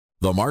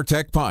The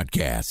MarTech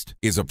Podcast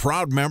is a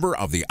proud member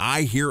of the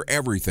I Hear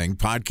Everything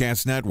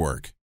Podcast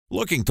Network.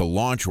 Looking to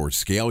launch or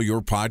scale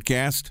your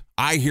podcast?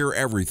 I Hear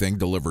Everything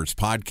delivers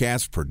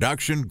podcast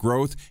production,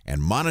 growth,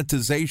 and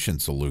monetization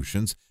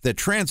solutions that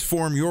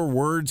transform your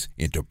words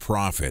into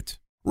profit.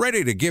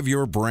 Ready to give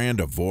your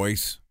brand a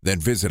voice? Then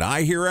visit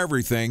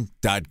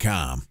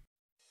iheareverything.com.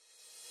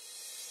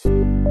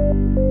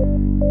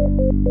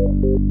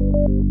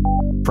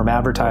 From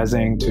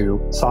advertising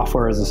to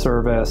software as a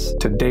service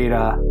to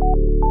data.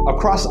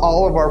 Across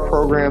all of our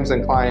programs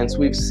and clients,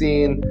 we've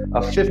seen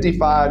a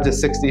 55 to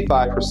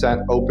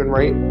 65% open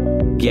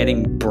rate.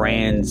 Getting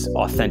brands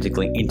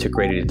authentically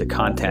integrated into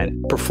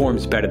content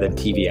performs better than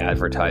TV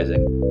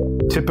advertising.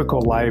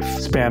 Typical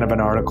lifespan of an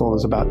article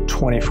is about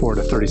 24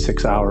 to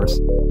 36 hours.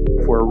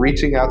 If we're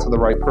reaching out to the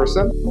right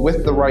person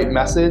with the right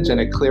message and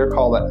a clear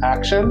call to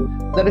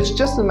action, then it's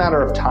just a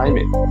matter of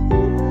timing.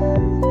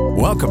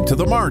 Welcome to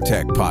the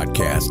MarTech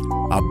Podcast,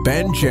 a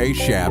Ben J.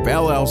 Schaap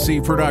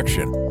LLC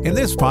production. In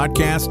this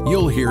podcast,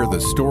 you'll hear the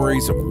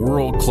stories of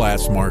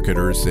world-class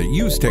marketers that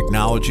use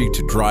technology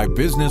to drive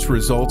business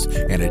results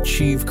and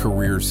achieve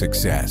career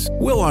success.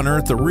 We'll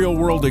unearth the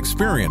real-world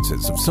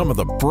experiences of some of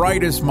the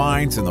brightest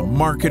minds in the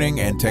marketing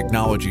and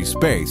technology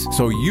space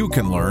so you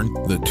can learn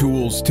the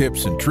tools,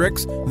 tips, and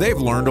tricks they've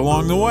learned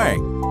along the way.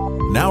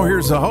 Now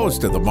here's the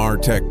host of the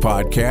MarTech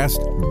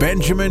Podcast,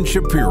 Benjamin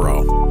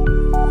Shapiro.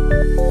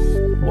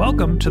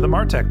 Welcome to the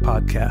MarTech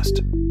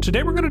Podcast.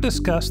 Today we're going to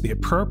discuss the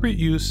appropriate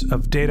use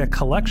of data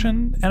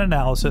collection and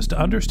analysis to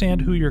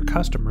understand who your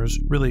customers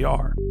really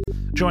are.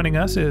 Joining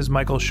us is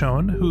Michael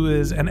Schoen, who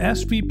is an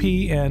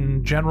SVP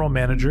and General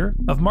Manager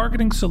of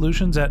Marketing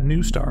Solutions at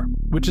Neustar,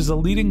 which is a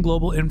leading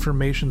global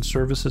information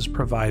services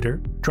provider,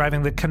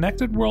 driving the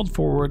connected world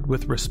forward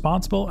with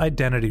responsible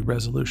identity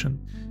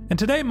resolution. And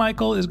today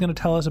Michael is going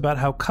to tell us about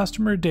how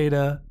customer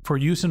data for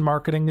use in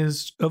marketing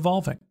is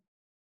evolving.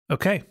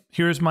 Okay,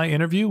 here's my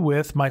interview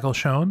with Michael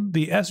Schoen,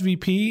 the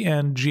SVP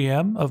and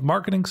GM of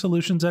Marketing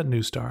Solutions at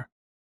Neustar.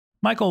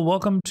 Michael,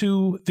 welcome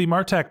to the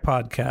MarTech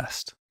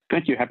Podcast.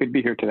 Thank you. Happy to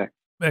be here today.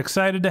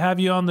 Excited to have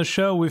you on the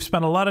show. We've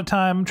spent a lot of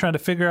time trying to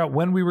figure out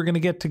when we were going to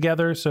get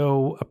together,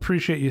 so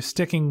appreciate you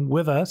sticking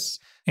with us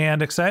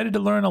and excited to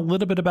learn a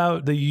little bit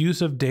about the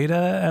use of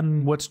data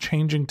and what's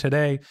changing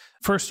today.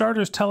 For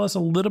starters, tell us a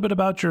little bit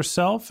about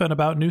yourself and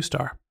about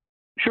Neustar.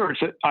 Sure.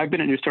 So I've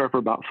been at Neustar for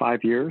about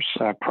 5 years.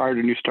 Prior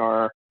to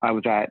Neustar, I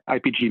was at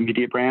IPG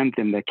Media Brands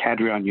in the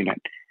Cadreon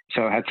unit.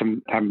 So I had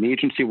some time in the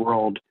agency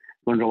world,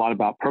 learned a lot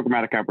about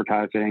programmatic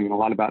advertising, and a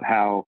lot about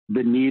how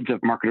the needs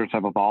of marketers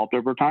have evolved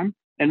over time.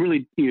 And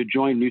really,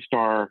 joined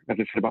Neustar, as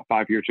I said, about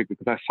 5 years ago,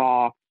 because I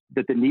saw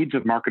that the needs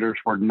of marketers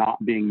were not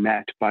being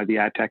met by the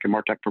ad tech and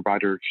MarTech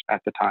providers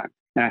at the time.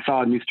 And I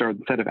saw in Neustar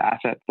the set of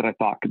assets that I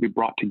thought could be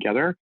brought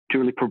together to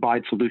really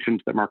provide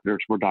solutions that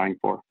marketers were dying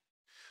for.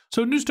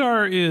 So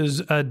Neustar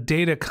is a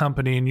data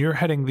company, and you're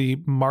heading the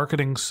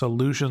marketing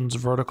solutions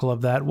vertical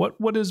of that.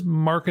 What is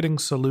marketing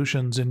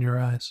solutions in your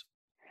eyes?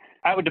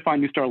 I would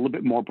define Neustar a little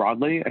bit more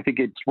broadly. I think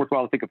it's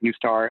worthwhile to think of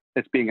Neustar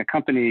as being a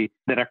company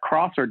that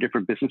across our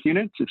different business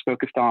units is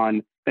focused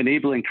on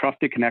enabling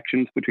trusted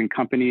connections between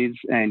companies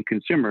and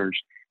consumers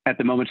at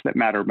the moments that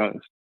matter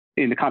most.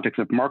 In the context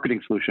of marketing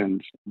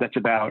solutions, that's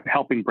about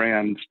helping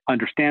brands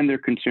understand their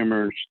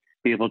consumers,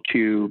 be able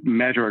to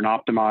measure and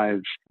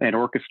optimize and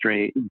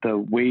orchestrate the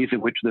ways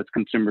in which those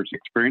consumers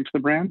experience the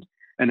brand.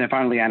 And then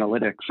finally,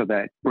 analytics, so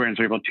that brands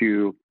are able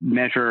to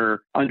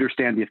measure,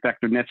 understand the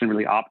effectiveness, and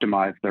really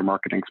optimize their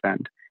marketing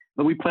spend.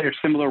 But we play a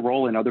similar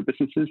role in other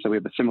businesses. So we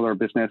have a similar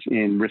business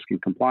in risk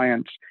and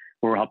compliance,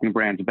 where we're helping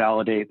brands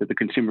validate that the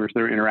consumers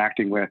they're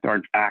interacting with are,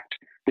 in fact,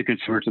 the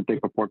consumers that they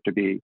purport to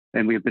be.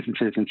 And we have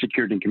businesses in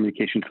security and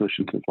communication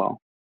solutions as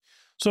well.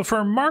 So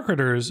for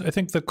marketers, I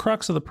think the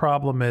crux of the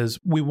problem is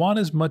we want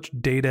as much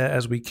data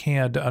as we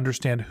can to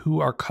understand who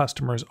our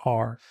customers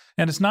are.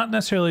 And it's not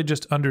necessarily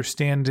just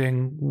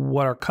understanding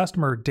what our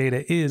customer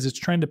data is, it's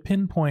trying to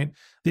pinpoint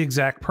the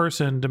exact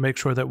person to make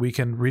sure that we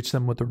can reach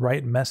them with the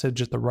right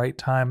message at the right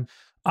time.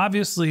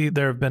 Obviously,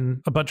 there have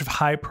been a bunch of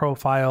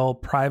high-profile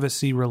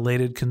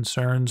privacy-related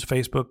concerns,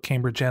 Facebook,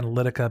 Cambridge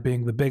Analytica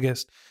being the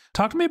biggest.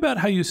 Talk to me about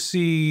how you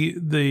see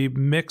the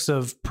mix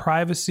of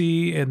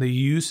privacy and the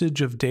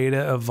usage of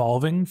data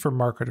evolving for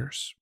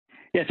marketers.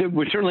 Yeah, so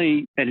we're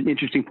certainly at an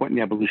interesting point in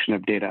the evolution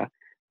of data.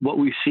 What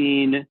we've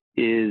seen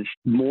is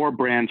more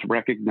brands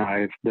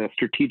recognize the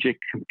strategic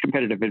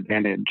competitive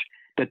advantage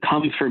that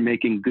comes from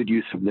making good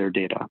use of their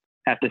data.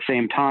 At the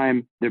same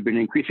time, there have been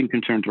increasing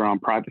concerns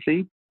around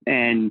privacy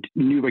and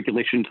new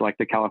regulations like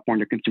the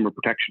California Consumer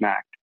Protection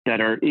Act that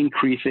are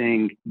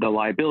increasing the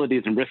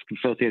liabilities and risks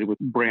associated with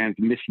brands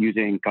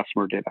misusing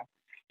customer data.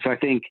 So I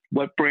think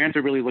what brands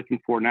are really looking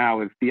for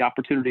now is the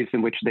opportunities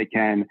in which they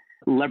can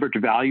leverage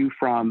value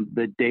from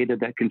the data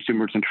that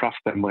consumers entrust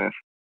them with,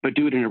 but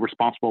do it in a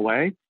responsible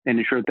way and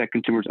ensure that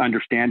consumers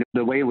understand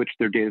the way in which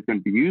their data is going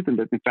to be used and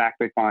that, in fact,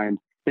 they find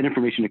that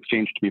information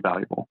exchange to be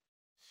valuable.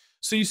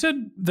 So you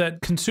said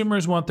that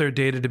consumers want their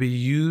data to be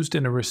used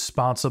in a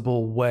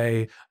responsible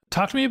way.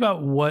 Talk to me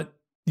about what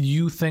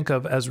you think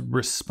of as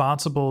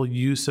responsible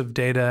use of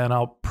data? And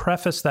I'll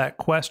preface that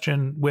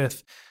question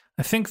with,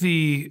 I think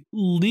the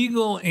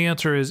legal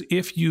answer is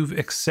if you've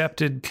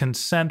accepted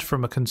consent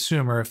from a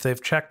consumer, if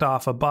they've checked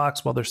off a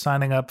box while they're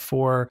signing up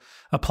for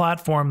a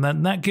platform,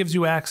 then that gives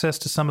you access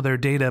to some of their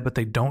data, but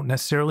they don't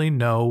necessarily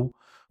know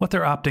what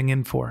they're opting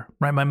in for,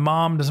 right? My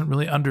mom doesn't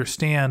really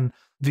understand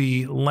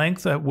the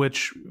length at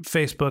which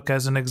Facebook,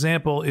 as an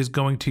example, is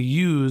going to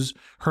use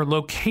her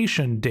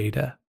location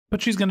data,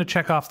 but she's going to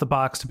check off the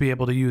box to be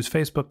able to use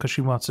Facebook because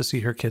she wants to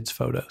see her kids'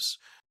 photos.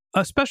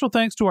 A special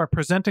thanks to our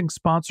presenting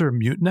sponsor,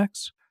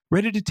 Mutinex.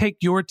 Ready to take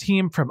your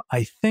team from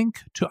I think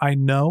to I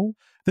know?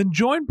 Then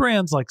join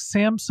brands like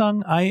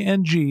Samsung,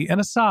 ING,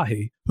 and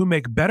Asahi who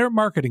make better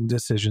marketing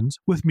decisions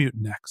with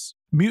Mutinex.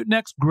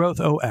 Mutinex Growth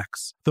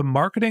OX, the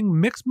marketing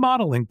mix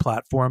modeling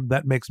platform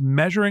that makes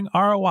measuring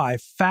ROI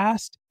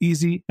fast,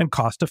 easy, and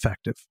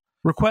cost-effective.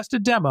 Request a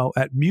demo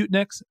at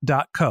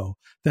mutinex.co.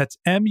 That's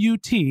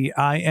MUTINEX.co.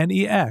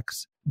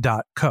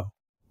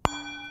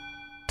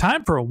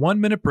 Time for a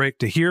 1-minute break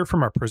to hear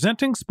from our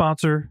presenting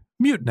sponsor,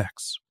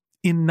 Mutinex.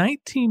 In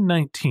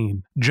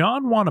 1919,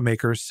 John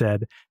Wanamaker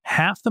said,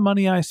 "Half the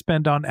money I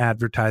spend on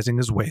advertising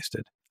is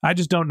wasted. I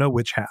just don't know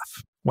which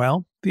half."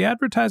 Well, the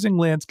advertising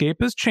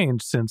landscape has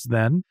changed since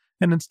then,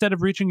 and instead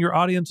of reaching your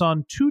audience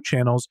on 2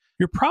 channels,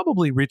 you're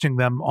probably reaching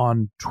them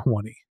on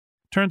 20.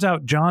 Turns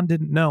out John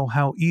didn't know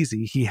how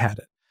easy he had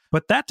it.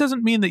 But that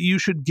doesn't mean that you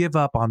should give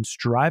up on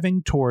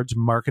striving towards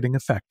marketing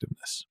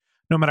effectiveness.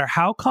 No matter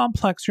how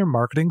complex your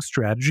marketing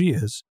strategy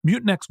is,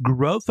 Mutinex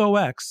Growth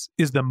OX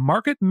is the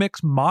market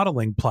mix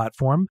modeling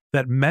platform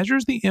that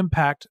measures the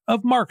impact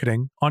of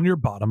marketing on your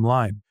bottom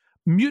line.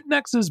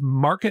 Mutinex's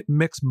market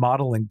mix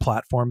modeling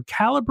platform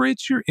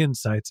calibrates your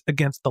insights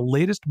against the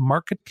latest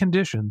market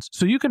conditions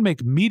so you can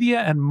make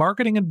media and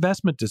marketing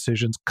investment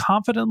decisions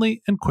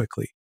confidently and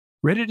quickly.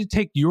 Ready to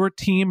take your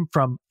team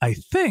from I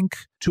think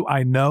to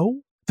I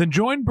know? Then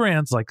join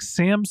brands like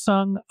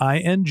Samsung,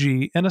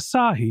 ING, and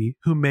Asahi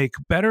who make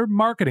better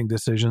marketing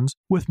decisions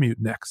with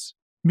Mutinex.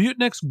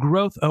 Mutinex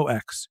Growth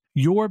OX.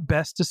 Your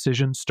best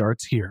decision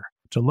starts here.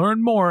 To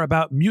learn more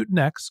about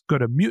Mutinex, go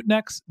to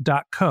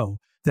mutinex.co.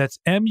 That's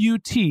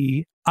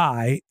MUTINEX.co.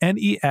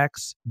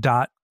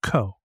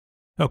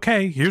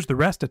 Okay, here's the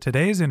rest of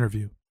today's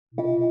interview.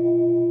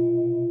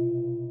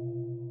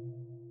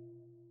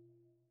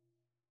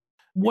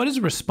 What is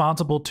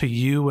responsible to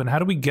you, and how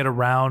do we get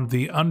around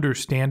the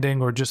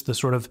understanding or just the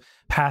sort of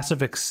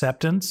passive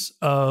acceptance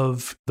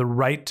of the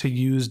right to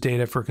use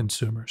data for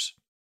consumers?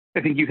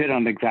 I think you hit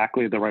on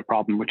exactly the right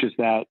problem, which is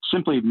that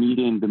simply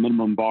meeting the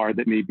minimum bar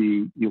that may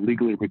be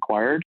legally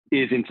required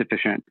is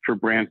insufficient for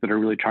brands that are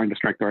really trying to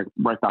strike the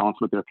right balance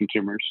with their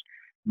consumers.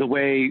 The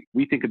way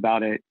we think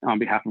about it on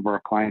behalf of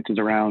our clients is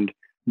around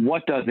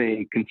what does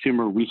a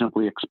consumer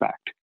reasonably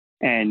expect?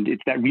 And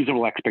it's that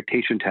reasonable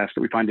expectation test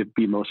that we find to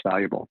be most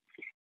valuable.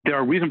 There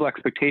are reasonable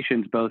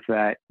expectations both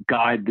that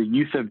guide the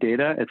use of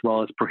data as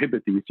well as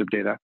prohibit the use of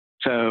data.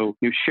 So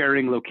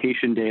sharing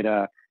location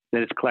data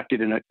that is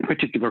collected in a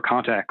particular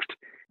context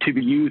to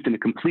be used in a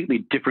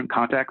completely different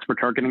context for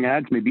targeting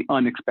ads may be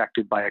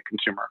unexpected by a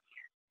consumer.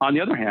 On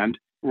the other hand,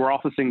 we're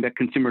also seeing that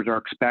consumers are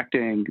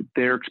expecting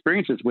their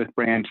experiences with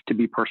brands to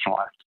be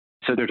personalized.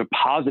 So there's a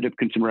positive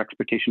consumer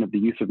expectation of the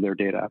use of their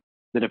data.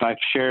 That if I've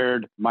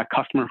shared my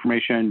customer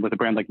information with a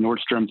brand like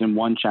Nordstrom's in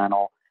one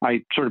channel,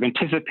 I sort of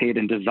anticipate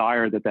and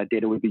desire that that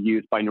data would be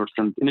used by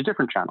Nordstrom's in a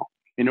different channel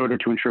in order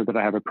to ensure that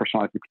I have a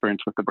personalized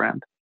experience with the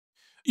brand.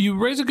 You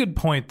raise a good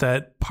point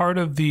that part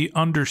of the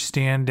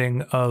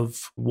understanding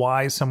of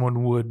why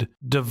someone would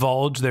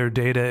divulge their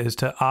data is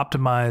to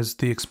optimize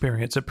the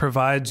experience. It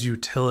provides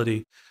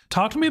utility.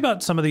 Talk to me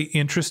about some of the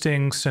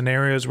interesting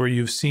scenarios where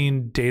you've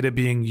seen data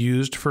being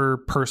used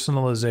for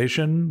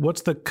personalization.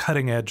 What's the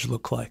cutting edge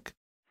look like?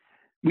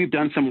 We've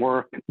done some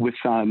work with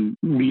some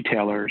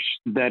retailers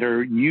that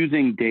are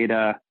using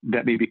data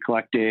that may be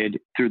collected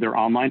through their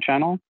online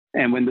channel.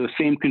 And when those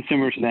same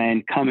consumers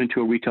then come into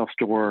a retail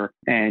store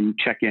and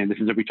check in, this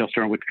is a retail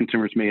store in which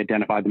consumers may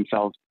identify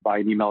themselves by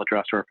an email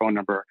address or a phone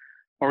number,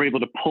 are able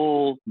to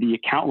pull the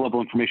account level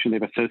information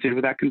they've associated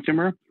with that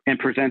consumer and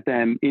present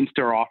them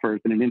in-store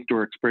offers and an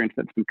in-store experience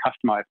that's been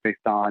customized based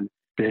on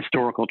the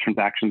historical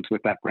transactions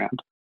with that brand.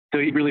 So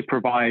it really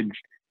provides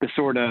the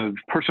sort of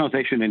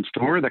personalization in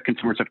store that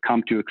consumers have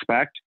come to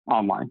expect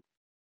online.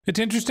 It's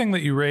interesting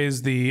that you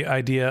raise the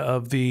idea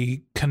of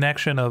the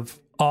connection of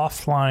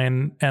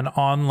offline and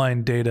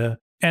online data,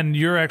 and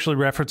you're actually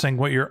referencing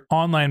what your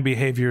online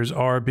behaviors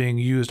are being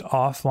used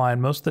offline.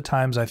 Most of the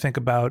times I think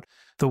about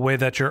the way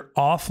that your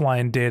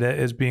offline data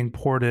is being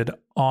ported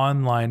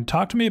online.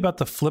 Talk to me about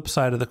the flip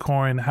side of the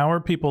coin. How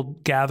are people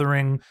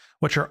gathering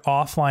what your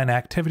offline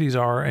activities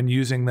are and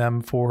using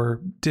them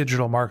for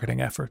digital marketing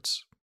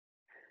efforts?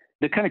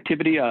 The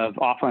connectivity of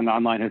offline and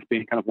online has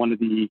been kind of one of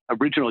the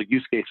original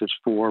use cases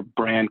for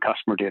brand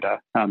customer data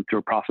through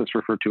a process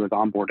referred to as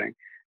onboarding,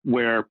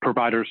 where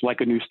providers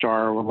like a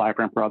Neustar or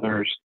LiveRamp or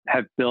others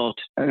have built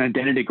an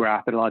identity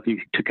graph that allows you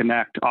to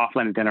connect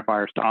offline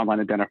identifiers to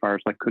online identifiers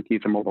like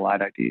cookies and mobile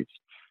ad IDs.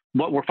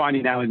 What we're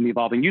finding now in the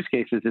evolving use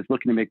cases is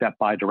looking to make that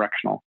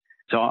bi-directional.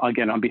 So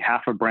again, on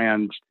behalf of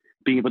brands,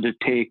 being able to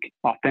take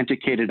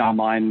authenticated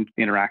online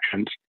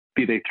interactions,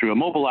 be they through a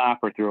mobile app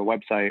or through a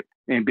website,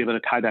 and be able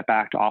to tie that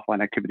back to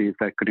offline activities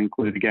that could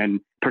include, again,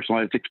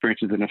 personalized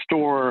experiences in a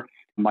store,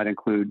 might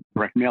include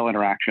direct mail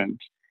interactions,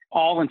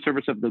 all in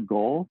service of the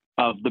goal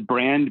of the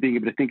brand being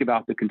able to think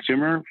about the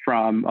consumer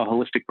from a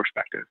holistic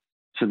perspective.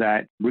 So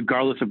that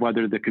regardless of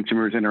whether the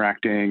consumer is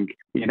interacting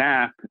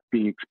in-app,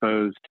 being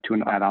exposed to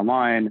an ad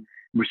online,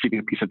 receiving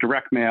a piece of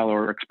direct mail,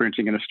 or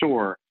experiencing in a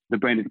store, the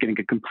brand is getting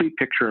a complete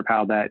picture of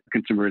how that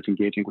consumer is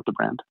engaging with the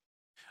brand.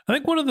 I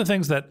think one of the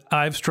things that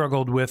I've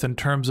struggled with in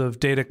terms of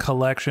data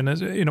collection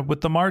is,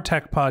 with the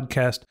MarTech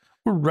podcast,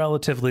 we're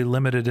relatively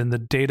limited in the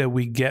data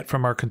we get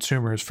from our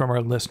consumers, from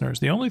our listeners.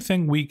 The only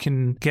thing we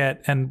can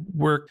get, and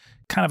we're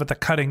kind of at the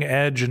cutting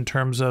edge in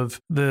terms of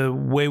the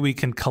way we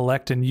can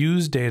collect and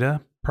use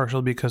data,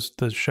 partially because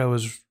the show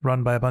is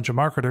run by a bunch of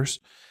marketers.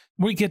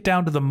 We get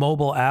down to the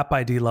mobile app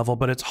ID level,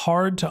 but it's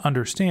hard to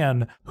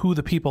understand who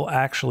the people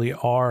actually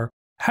are.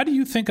 How do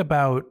you think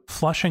about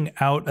flushing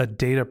out a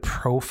data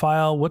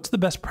profile? What's the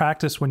best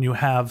practice when you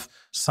have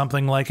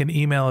something like an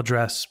email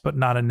address, but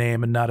not a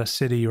name and not a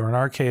city? Or in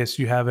our case,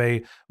 you have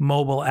a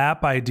mobile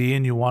app ID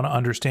and you want to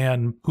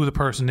understand who the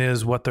person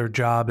is, what their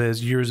job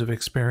is, years of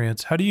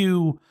experience. How do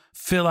you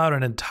fill out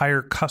an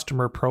entire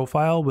customer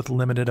profile with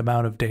limited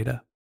amount of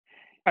data?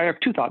 I have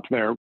two thoughts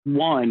there.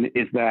 One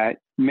is that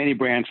many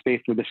brands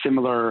faced with a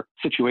similar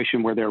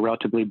situation where they're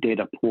relatively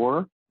data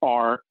poor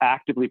are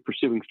actively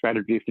pursuing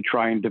strategies to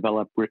try and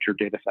develop richer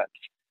data sets.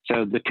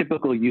 So the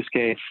typical use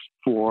case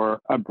for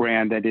a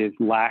brand that is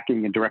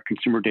lacking in direct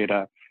consumer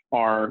data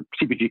are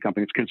CPG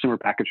companies, consumer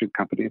packaging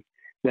companies,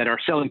 that are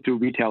selling through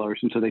retailers.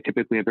 And so they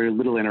typically have very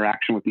little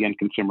interaction with the end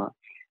consumer.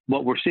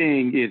 What we're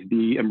seeing is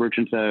the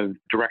emergence of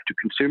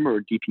direct-to-consumer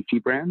or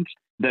DTC brands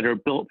that are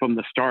built from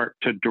the start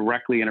to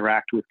directly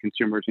interact with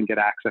consumers and get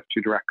access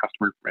to direct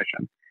customer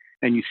information.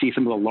 And you see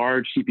some of the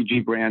large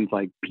CPG brands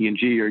like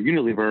P&G or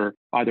Unilever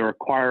either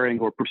acquiring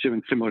or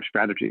pursuing similar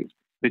strategies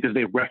because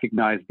they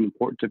recognize the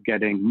importance of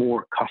getting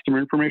more customer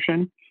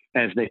information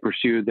as they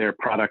pursue their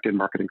product and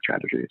marketing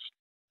strategies.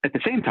 At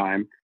the same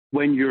time,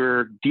 when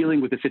you're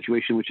dealing with a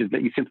situation which is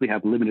that you simply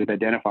have limited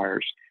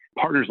identifiers,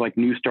 partners like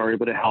Neustar are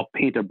able to help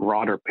paint a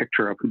broader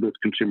picture of who those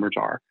consumers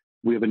are.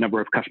 We have a number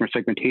of customer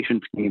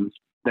segmentation schemes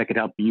that could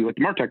help you at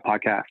the MarTech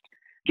podcast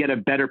get a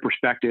better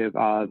perspective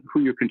of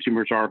who your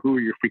consumers are, who are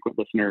your frequent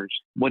listeners,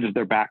 what is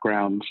their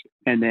backgrounds,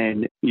 and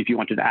then if you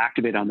wanted to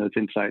activate on those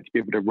insights, be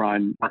able to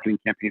run marketing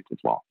campaigns as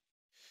well.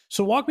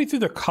 So walk me through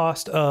the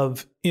cost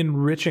of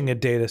enriching a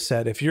data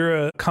set. If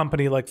you're a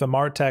company like the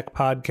MarTech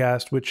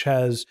podcast, which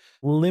has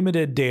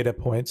limited data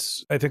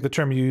points, I think the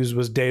term you used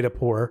was data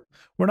poor.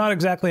 We're not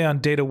exactly on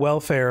data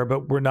welfare,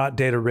 but we're not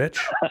data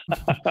rich.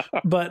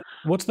 But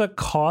what's the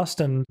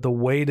cost and the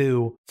way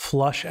to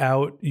flush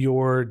out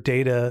your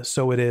data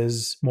so it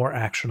is more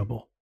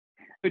actionable?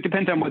 It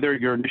depends on whether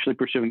you're initially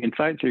pursuing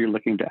insights or you're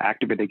looking to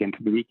activate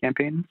against media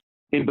campaigns.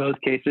 In both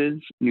cases,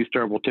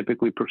 Neustar will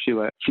typically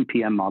pursue a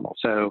CPM model.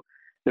 So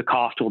the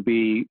cost will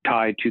be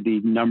tied to the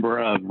number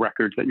of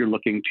records that you're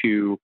looking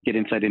to get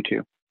insight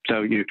into.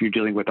 So if you're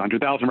dealing with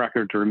 100,000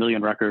 records or 1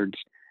 million records,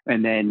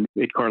 and then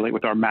it correlates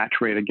with our match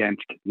rate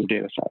against the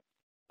data set.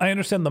 I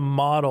understand the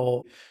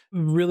model.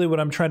 Really what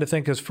I'm trying to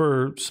think is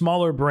for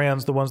smaller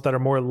brands, the ones that are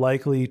more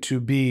likely to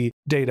be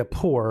data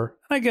poor.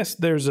 And I guess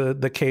there's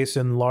the case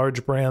in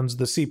large brands,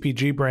 the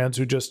CPG brands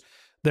who just,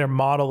 their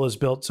model is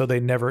built so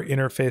they never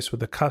interface with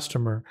the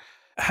customer.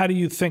 How do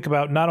you think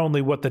about not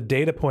only what the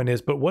data point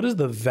is, but what is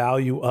the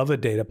value of a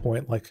data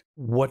point? Like,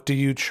 what do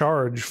you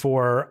charge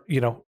for,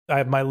 I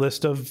have my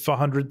list of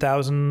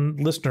 100,000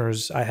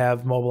 listeners. I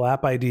have mobile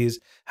app IDs.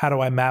 How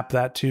do I map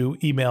that to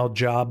email,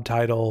 job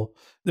title?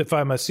 If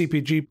I'm a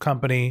CPG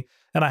company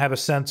and I have a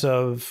sense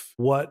of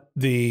what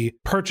the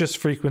purchase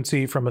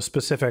frequency from a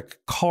specific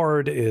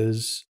card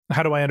is,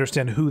 how do I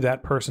understand who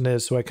that person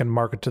is so I can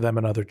market to them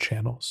in other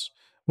channels?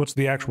 What's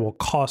the actual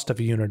cost of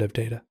a unit of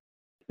data?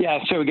 Yeah,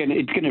 so again,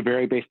 it's going to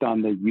vary based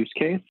on the use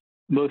case.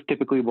 Most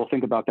typically, we'll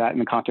think about that in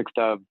the context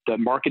of the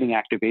marketing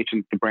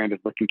activation the brand is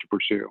looking to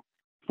pursue.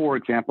 For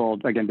example,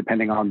 again,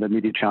 depending on the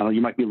media channel,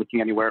 you might be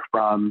looking anywhere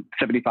from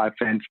 75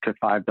 cents to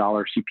 $5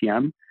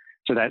 CPM.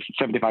 So that's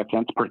 75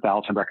 cents per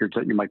 1,000 records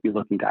that you might be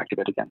looking to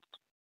activate against.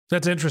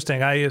 That's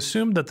interesting. I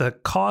assume that the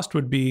cost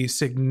would be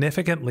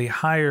significantly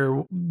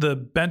higher. The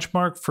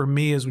benchmark for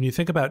me is when you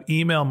think about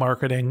email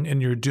marketing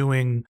and you're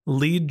doing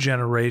lead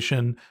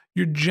generation,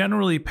 you're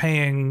generally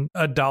paying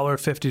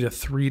 $1.50 to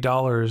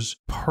 $3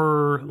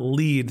 per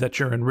lead that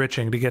you're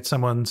enriching to get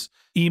someone's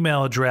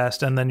email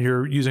addressed. And then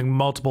you're using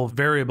multiple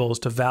variables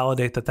to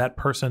validate that that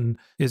person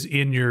is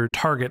in your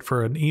target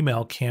for an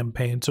email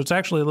campaign. So it's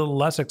actually a little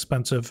less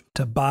expensive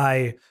to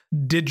buy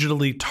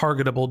digitally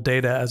targetable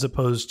data as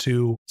opposed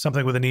to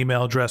something with an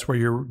email address where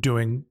you're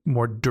doing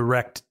more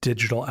direct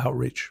digital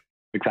outreach.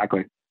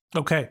 Exactly.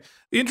 Okay.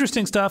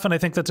 Interesting stuff, and I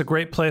think that's a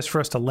great place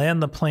for us to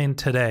land the plane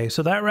today.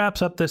 So that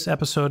wraps up this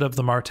episode of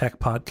the MarTech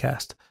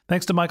Podcast.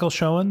 Thanks to Michael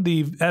Schoen,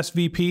 the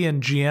SVP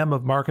and GM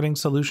of Marketing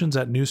Solutions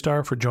at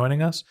Neustar, for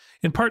joining us.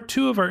 In part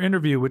 2 of our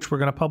interview, which we're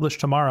going to publish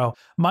tomorrow,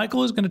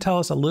 Michael is going to tell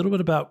us a little bit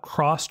about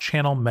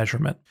cross-channel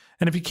measurement.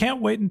 And if you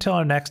can't wait until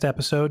our next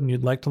episode and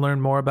you'd like to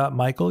learn more about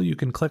Michael, you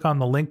can click on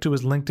the link to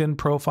his LinkedIn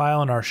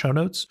profile in our show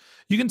notes.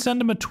 You can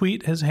send him a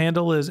tweet. His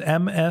handle is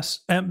mschoen,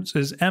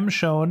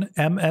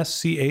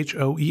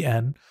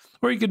 M-S-C-H-O-E-N.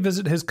 Or you can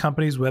visit his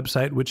company's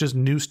website, which is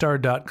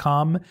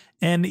neustar.com,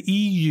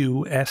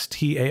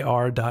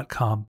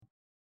 neustar.com.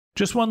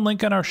 Just one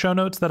link in our show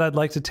notes that I'd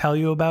like to tell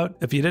you about.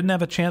 If you didn't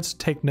have a chance to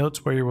take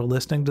notes while you were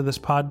listening to this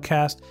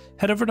podcast,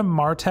 head over to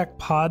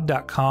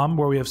martechpod.com,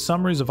 where we have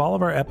summaries of all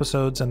of our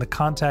episodes and the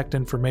contact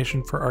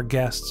information for our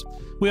guests.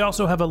 We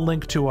also have a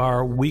link to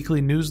our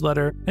weekly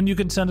newsletter, and you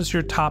can send us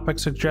your topic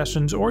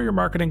suggestions or your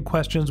marketing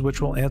questions, which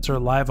we'll answer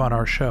live on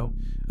our show.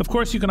 Of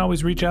course, you can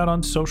always reach out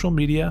on social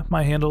media.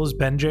 My handle is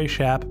Ben J.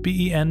 Shap,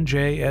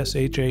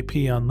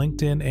 BenJShap on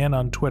LinkedIn and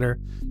on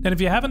Twitter. And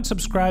if you haven't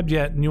subscribed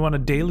yet and you want a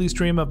daily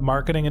stream of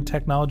marketing and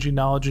technology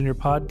knowledge in your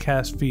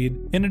podcast feed,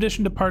 in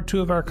addition to part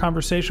 2 of our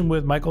conversation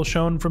with Michael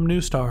Schoen from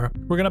Neustar,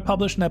 we're going to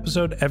publish an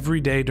episode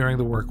every day during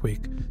the work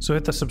week. So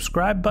hit the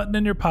subscribe button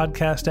in your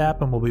podcast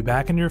app and we'll be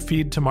back in your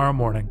feed tomorrow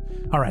morning.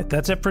 All right,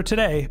 that's it for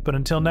today. But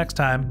until next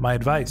time, my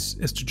advice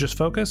is to just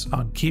focus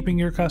on keeping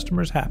your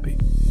customers happy.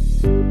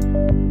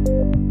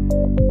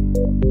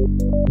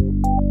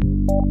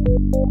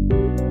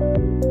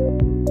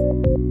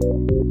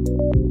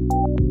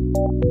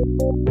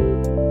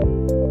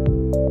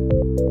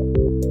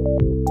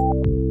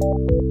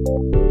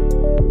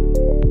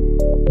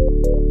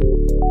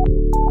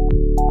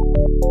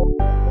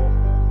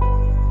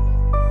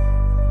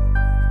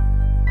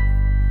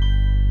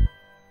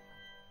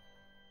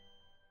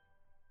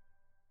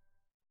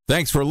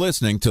 Thanks for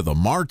listening to the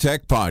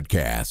MarTech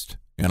Podcast,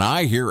 an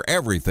I Hear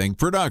Everything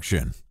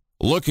production.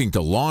 Looking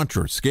to launch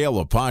or scale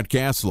a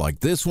podcast like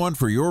this one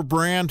for your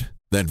brand?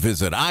 Then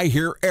visit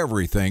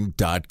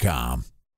iheareverything.com.